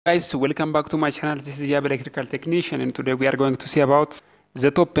Guys, welcome back to my channel. This is Yab Electrical Technician, and today we are going to see about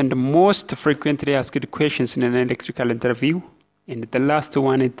the top and most frequently asked questions in an electrical interview, and the last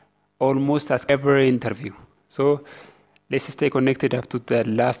one is almost asked every interview. So let's stay connected up to the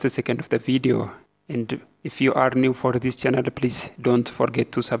last second of the video. And if you are new for this channel, please don't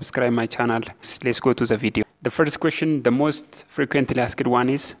forget to subscribe my channel. Let's go to the video. The first question, the most frequently asked one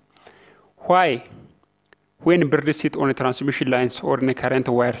is, why when birds sit on a transmission lines or in a current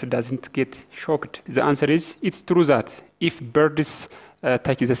wires doesn't get shocked? The answer is, it's true that if birds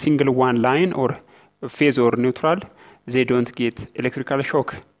touch a single one line or phase or neutral, they don't get electrical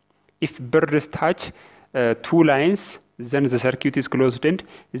shock. If birds touch two lines, then the circuit is closed and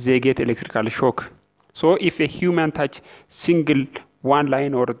they get electrical shock. So if a human touch single one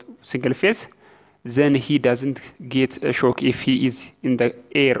line or single phase, then he doesn't get a shock if he is in the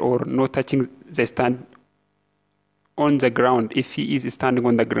air or not touching the stand on the ground. If he is standing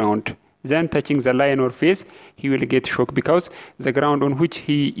on the ground, then touching the line or phase, he will get shock because the ground on which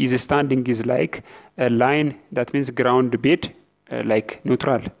he is standing is like a line, that means ground bed, like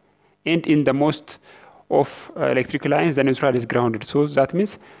neutral. And in the most of electric lines, the neutral is grounded. So that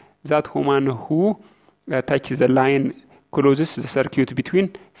means that human who touches the line closes the circuit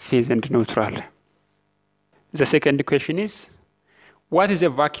between phase and neutral. The second question is, what is a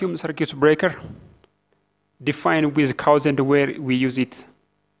vacuum circuit breaker? Define with cause and where we use it.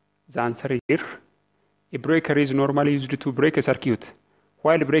 The answer is here. A breaker is normally used to break a circuit.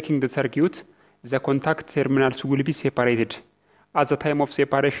 While breaking the circuit, the contact terminals will be separated. At the time of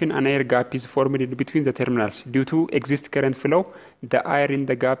separation, an air gap is formed in between the terminals. Due to existing current flow, the air in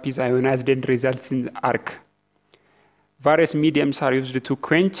the gap is ionized and results in arc. Various mediums are used to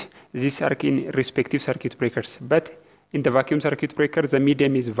quench this arc in respective circuit breakers. But in the vacuum circuit breaker, the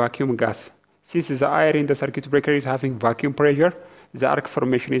medium is vacuum gas. Since the air in the circuit breaker is having vacuum pressure, the arc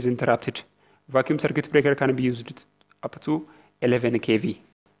formation is interrupted. Vacuum circuit breaker can be used up to 11 kV.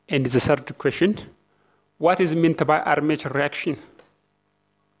 And the third question, what is meant by armature reaction?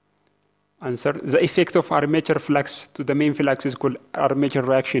 Answer, the effect of armature flux to the main flux is called armature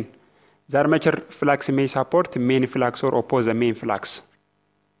reaction. The armature flux may support main flux or oppose the main flux.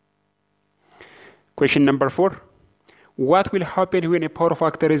 Question number 4. What will happen when a power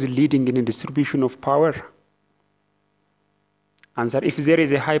factor is leading in a distribution of power? Answer, if there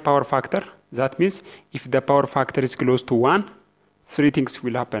is a high power factor, that means if the power factor is close to 1, 3 things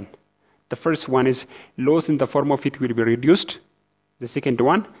will happen. The first one is loss in the form of heat will be reduced. The second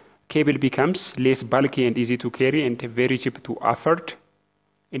one, cable becomes less bulky and easy to carry and very cheap to afford.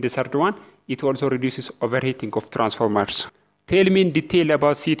 And the third one, it also reduces overheating of transformers. Tell me in detail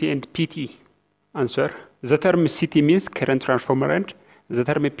about CT and PT. Answer, the term CT means current transformer and the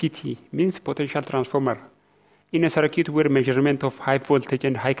term PT means potential transformer. In a circuit where measurement of high voltage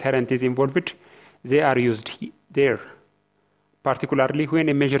and high current is involved, they are used there. Particularly when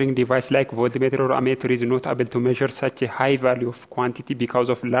a measuring device like voltmeter or ammeter is not able to measure such a high value of quantity because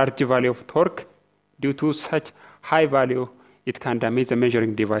of large value of torque. Due to such high value, it can damage the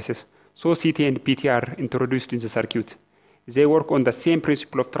measuring devices. So CT and PT are introduced in the circuit. They work on the same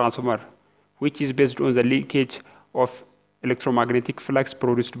principle of transformer, which is based on the linkage of electromagnetic flux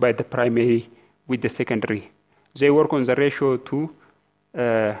produced by the primary with the secondary. They work on the ratio to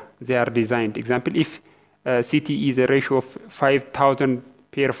they are designed. Example, if CT is a ratio of 5,000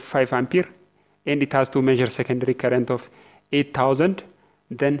 per 5 ampere and it has to measure secondary current of 8,000,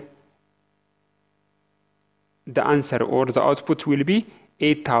 then the answer or the output will be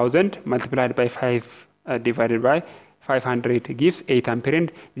 8,000 multiplied by 5 divided by 500 gives 8 ampere,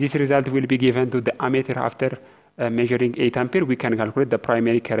 and this result will be given to the ammeter after measuring 8 ampere. We can calculate the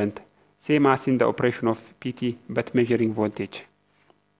primary current, same as in the operation of PT, but measuring voltage.